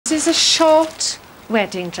It is a short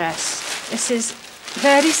wedding dress. This is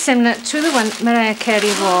very similar to the one Mariah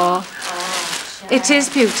Carey wore. It is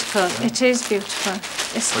beautiful. It is beautiful.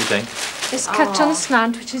 What do you think? It's cut on a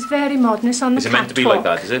slant, which is very modern. It's on the Is it meant to be like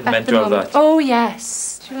that? Is it meant to have that? Oh,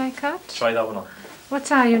 yes. Do you like that? Try that one on.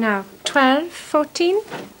 What are you now? 12, 14?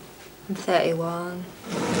 I'm 31.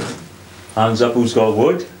 Hands up who's got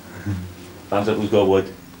wood. Hands up who's got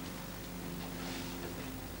wood.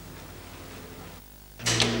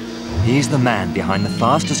 He's the man behind the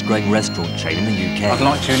fastest growing restaurant chain in the UK. I'd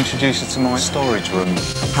like to introduce you to my storage room.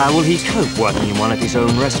 How will he cope working in one of his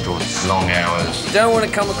own restaurants? Long hours. You don't want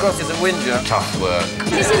to come across as a whinger. Tough work.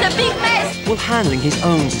 This is a big mess! Will handling his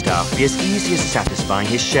own staff be as easy as satisfying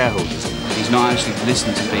his shareholders? He's not actually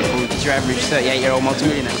listening to people. It's your average 38-year-old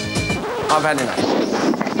multimillionaire. I've had enough.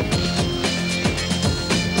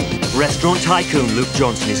 Restaurant tycoon Luke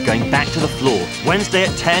Johnson is going back to the floor, Wednesday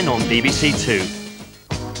at 10 on BBC Two.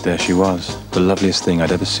 There she was, the loveliest thing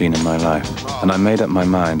I'd ever seen in my life. And I made up my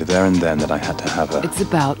mind there and then that I had to have her. It's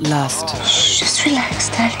about lust. Shh, just relax,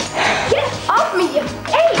 darling. Get off me, you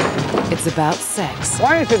idiot! It's about sex.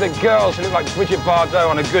 Why is it that girls who look like Bridget Bardot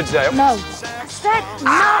on a good day... No. Step,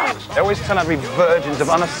 no! They always turn out to be virgins of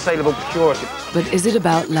unassailable purity. But is it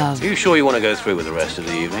about love? Are you sure you want to go through with the rest of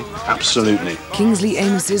the evening? Absolutely. Kingsley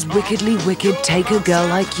Amos's wickedly wicked Take a Girl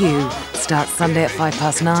Like You starts Sunday at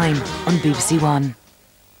 9:05 on BBC One.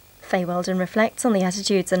 Faye Weldon reflects on the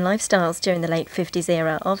attitudes and lifestyles during the late 50s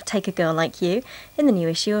era of Take a Girl Like You in the new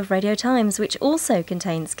issue of Radio Times, which also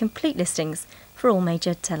contains complete listings for all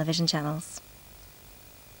major television channels.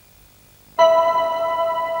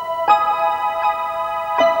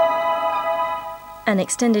 An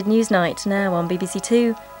extended news night now on BBC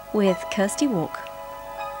Two with Kirsty Walk.